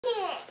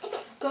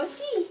Go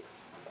see.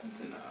 That's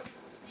enough.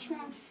 She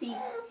wants to see.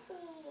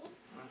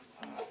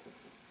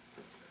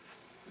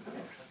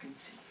 Let's look and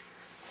see.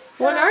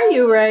 What are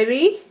you,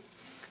 Riley?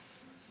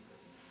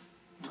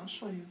 I'll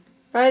show you.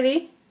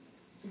 Riley?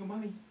 Look at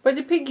mommy. What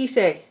did Piggy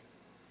say?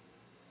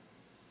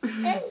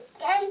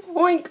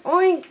 Oink,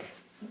 oink.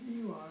 There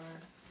you are.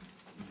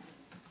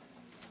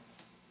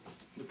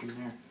 Look in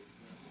there.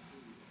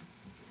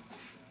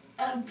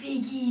 A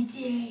piggy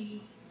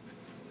day.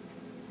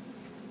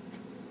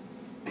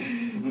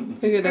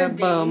 Look at that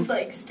bum. Bangs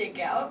like stick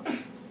out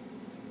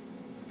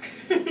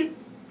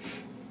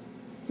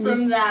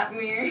from that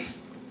mirror.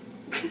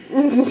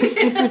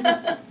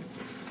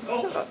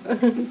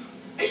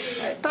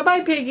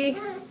 Bye-bye, Piggy.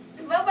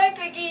 Bye-bye,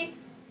 Piggy.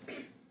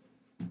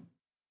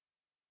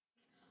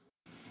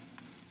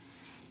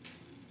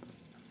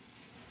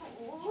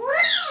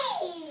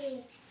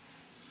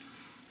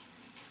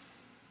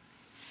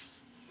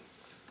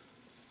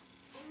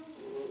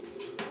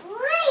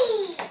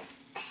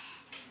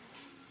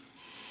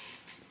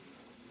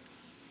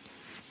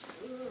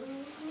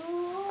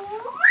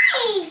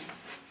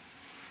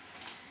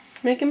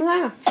 Make him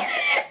laugh.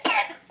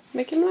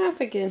 Make him laugh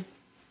again.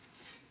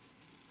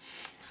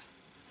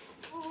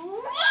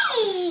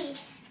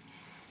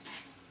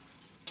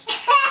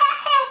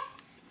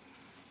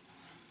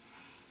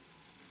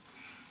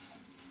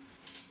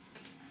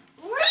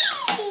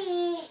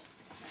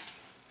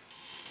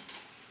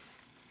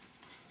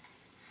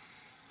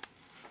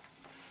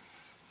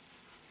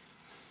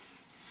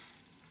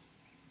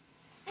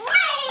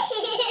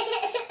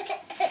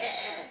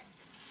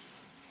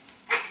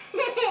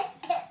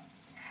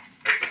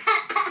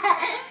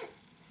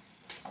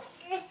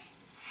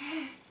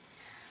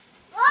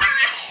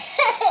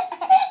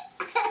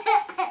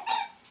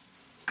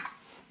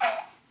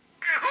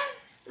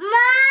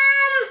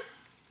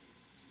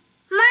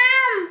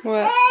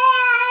 What?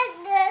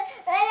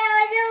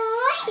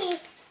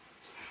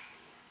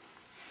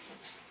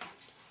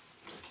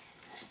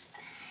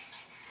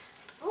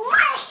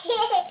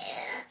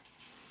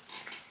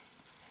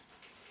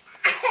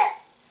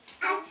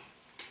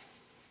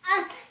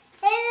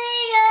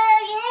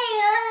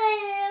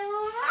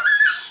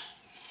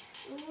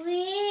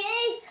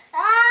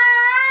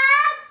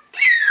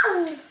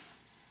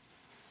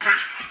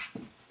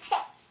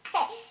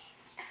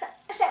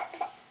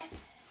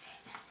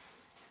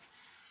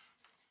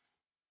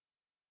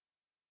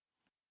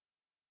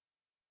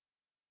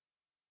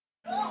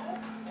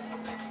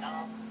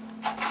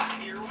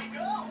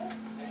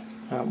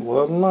 At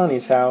Will and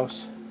Lonnie's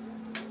house.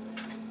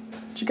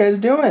 What you guys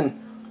doing?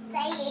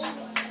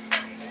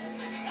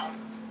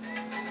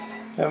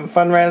 Having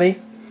fun,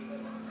 Riley?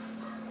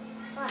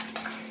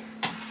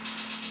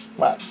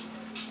 What?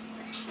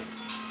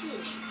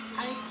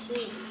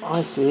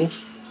 I see.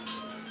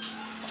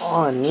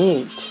 Oh,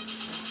 neat.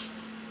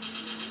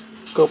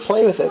 Go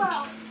play with it.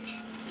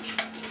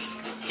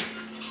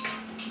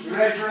 You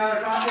ready for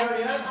another cocktail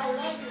yet?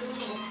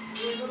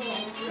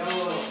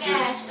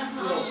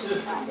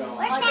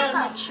 I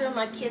gotta make sure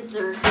my kids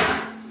are.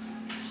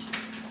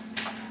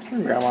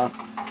 Hey, Grandma.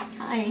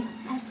 Hi.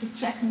 I have to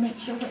check and make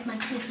sure what my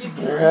kids are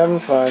doing. You're having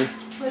fun.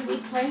 What are we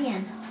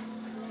playing?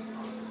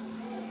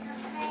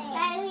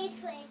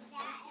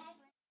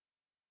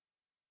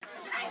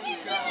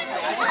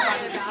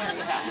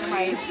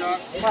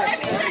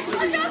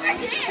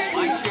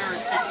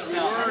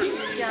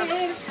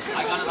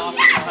 I got it off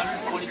at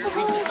 120 for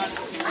weeks.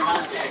 I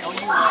know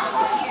you want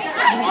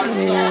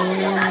it.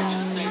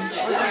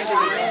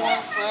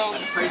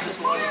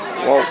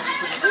 Whoa.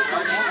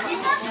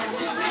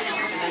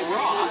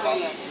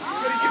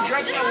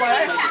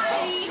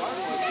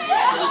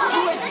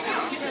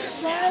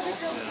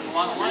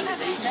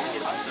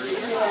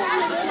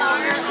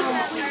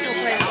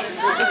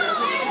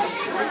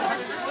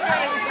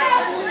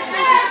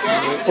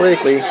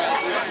 Quickly.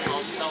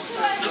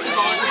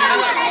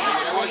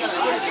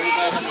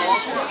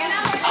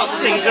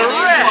 Things are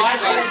red.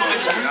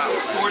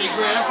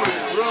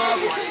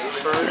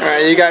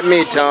 Alright, you got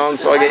me, Tone,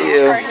 so I'll get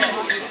you.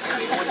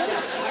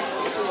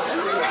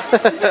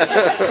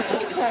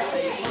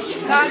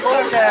 Not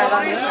so good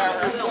on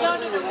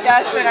the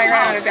Yes, and I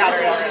ran out of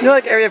battery already. You know,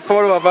 like every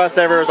photo of us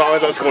ever is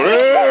always us going,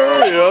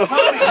 yeah. You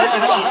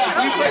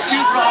put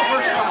two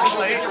proper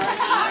plate.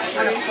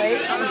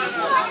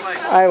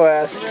 Hi,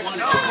 Wes.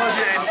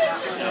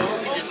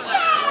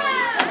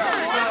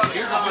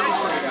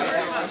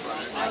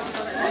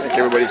 I think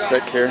everybody's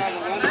sick here.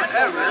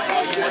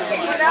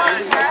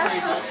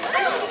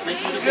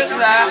 Just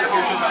that.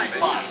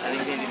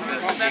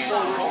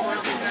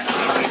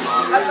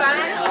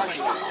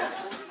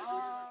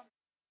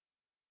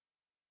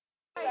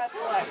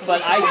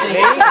 But I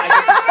think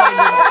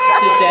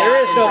there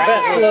is no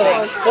best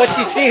look. What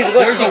you see is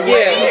what you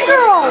get.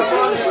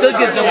 Still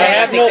gives them. They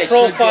have no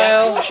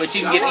profile, but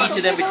you can get each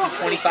of them between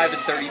 25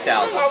 and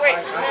 30,000,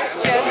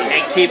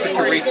 and keep it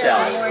to resell.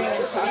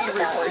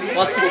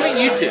 Well, it's between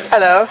you two.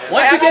 Hello.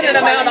 Once you get an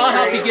amount, I'll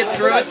help you get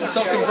through it, and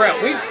so can Brent.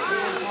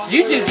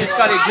 You just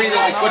got to agree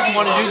that like what you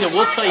want to do, then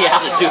we'll tell you how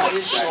to do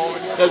it.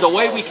 There's a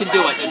way we can do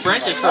it. And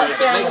Brent just heard it.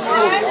 It makes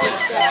total sense.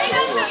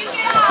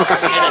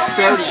 And it's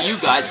fair to you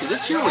guys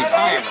because it's your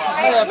retirement.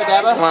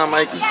 Come on,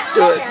 Mike.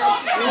 Do it.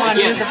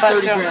 Again, it's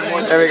 30 grand more.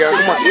 There we go.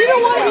 Come on. You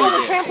don't want to use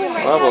a trampoline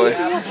like Oh boy.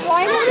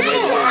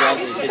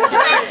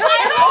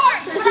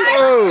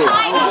 Oh.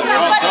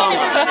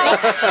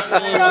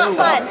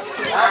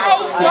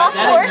 I lost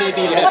horse,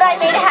 but I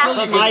made a half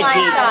of my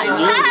shot.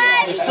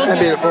 That's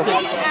beautiful.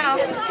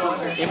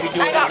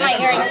 I got my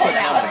earrings pulled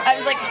out. I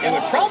was like, It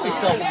would probably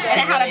sell for and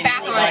it had a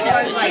back on it, so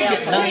I was like,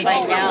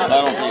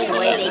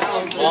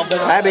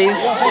 Abby,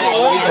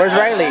 where's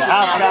Riley?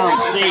 House down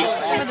state,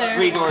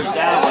 3 doors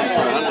down, like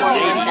for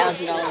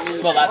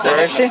 180. well, that's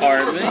Where is she?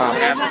 part of it.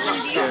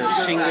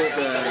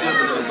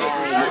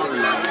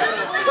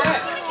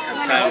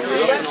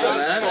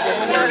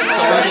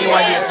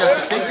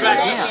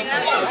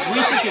 We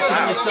think it's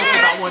only something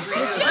about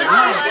 150.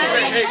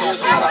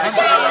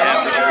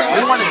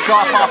 We want to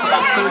drop off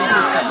about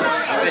 30%.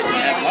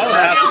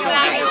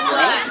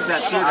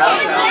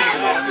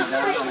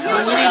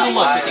 We need to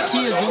look, but the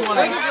key is we want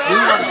to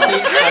see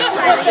it price for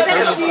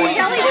 30 to 40%.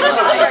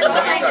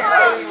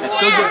 It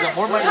still gives them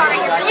more money than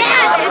you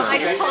guys. I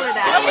just told her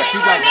that. But you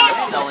guys end up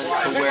selling it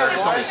to where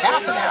it's only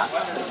half of that.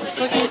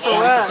 Looking for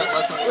what?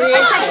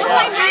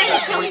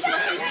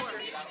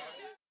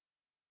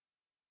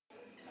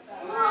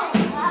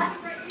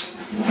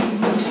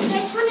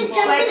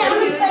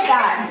 Who's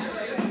that?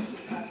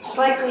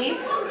 Blakely?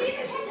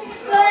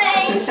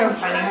 It's so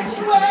funny when she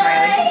sees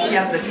Riley because she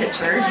has the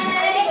pictures.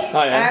 Oh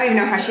I yeah. don't even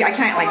know how she, I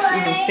can't like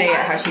even say it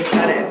how she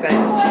said it, but you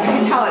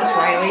can tell it's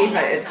Riley,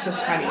 but it's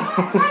just funny.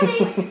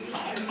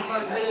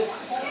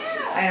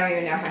 I don't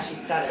even know how she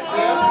said it.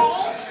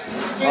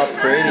 Oh,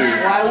 pretty.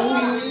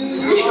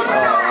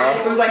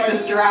 It was like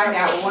this dragged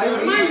out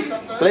Riley.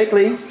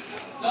 Blakely.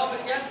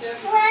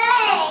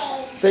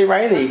 Say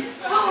Riley.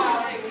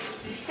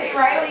 Say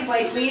Riley,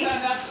 Blakely. Who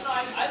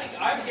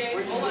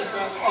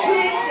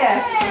is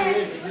this?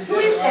 Who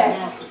is this?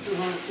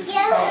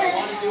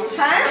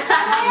 Huh?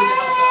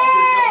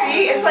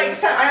 See, it's like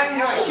some, I don't even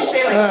know what she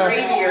say, like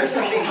gravy or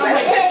something.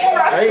 But it's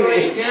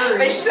Riley.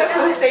 But she says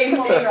the same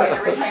thing like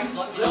every time.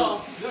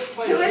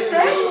 Who is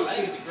this?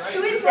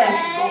 Who is this?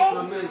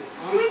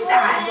 Who is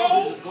that?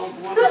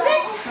 Who's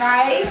this?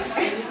 Riley.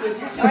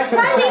 Oh, it's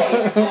Riley.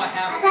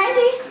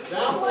 Riley.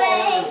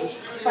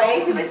 Play.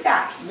 Who is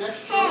that?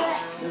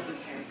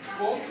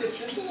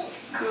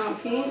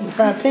 You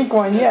found a pink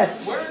one,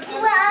 yes.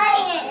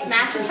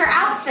 matches her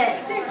outfit.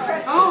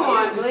 Oh,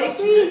 on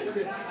Blakely.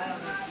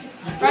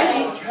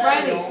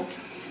 Riley.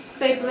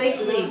 Say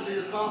Blakely.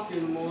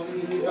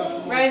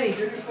 Riley.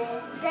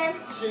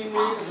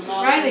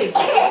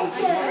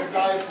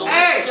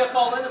 Hey.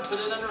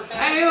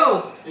 Hey, you.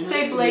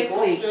 Say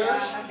Blakely. Ow!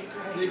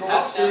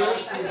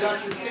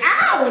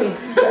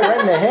 Right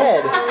in the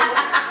head.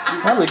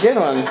 That was a good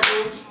one.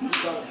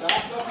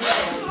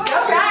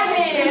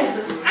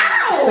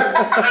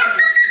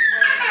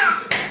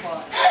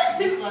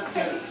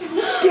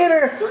 Get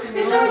her.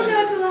 It's hard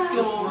not to laugh.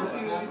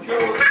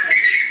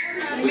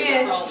 You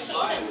missed.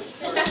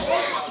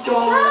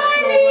 Don't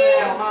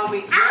let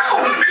mommy. Ow!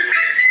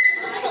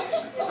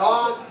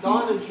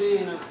 Dawn and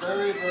Jean are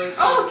very, very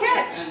Oh,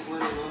 catch.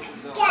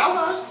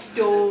 Almost.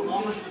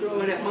 Don't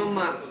throw it at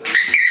mama.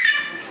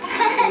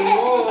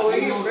 Oh,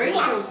 you break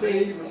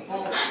something.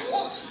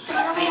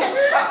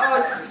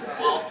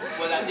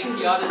 But I think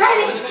you ought to do it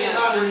again.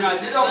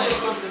 You don't do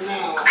something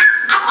now.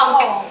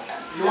 Ow!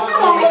 You want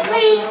Come on, to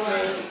please.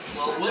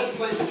 well, this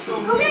place is so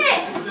Go get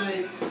it.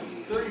 say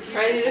 30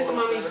 Try to look at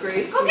mommy's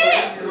bracelet. Go get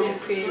it. Really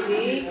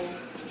pretty.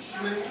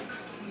 Smith,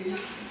 eat,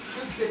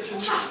 good kitchen.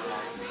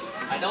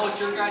 I know what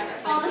your guys'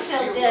 thing. Oh, this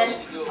feels good.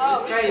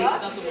 Oh, Riley.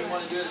 Something we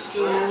want to do is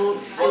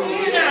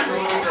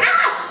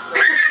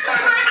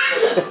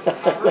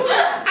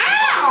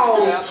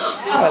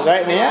That was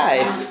right in the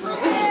eye.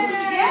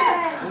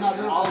 We're not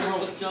doing all it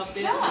this jump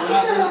in. for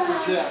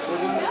Jet. We're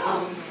doing it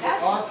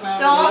for our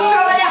family. Don't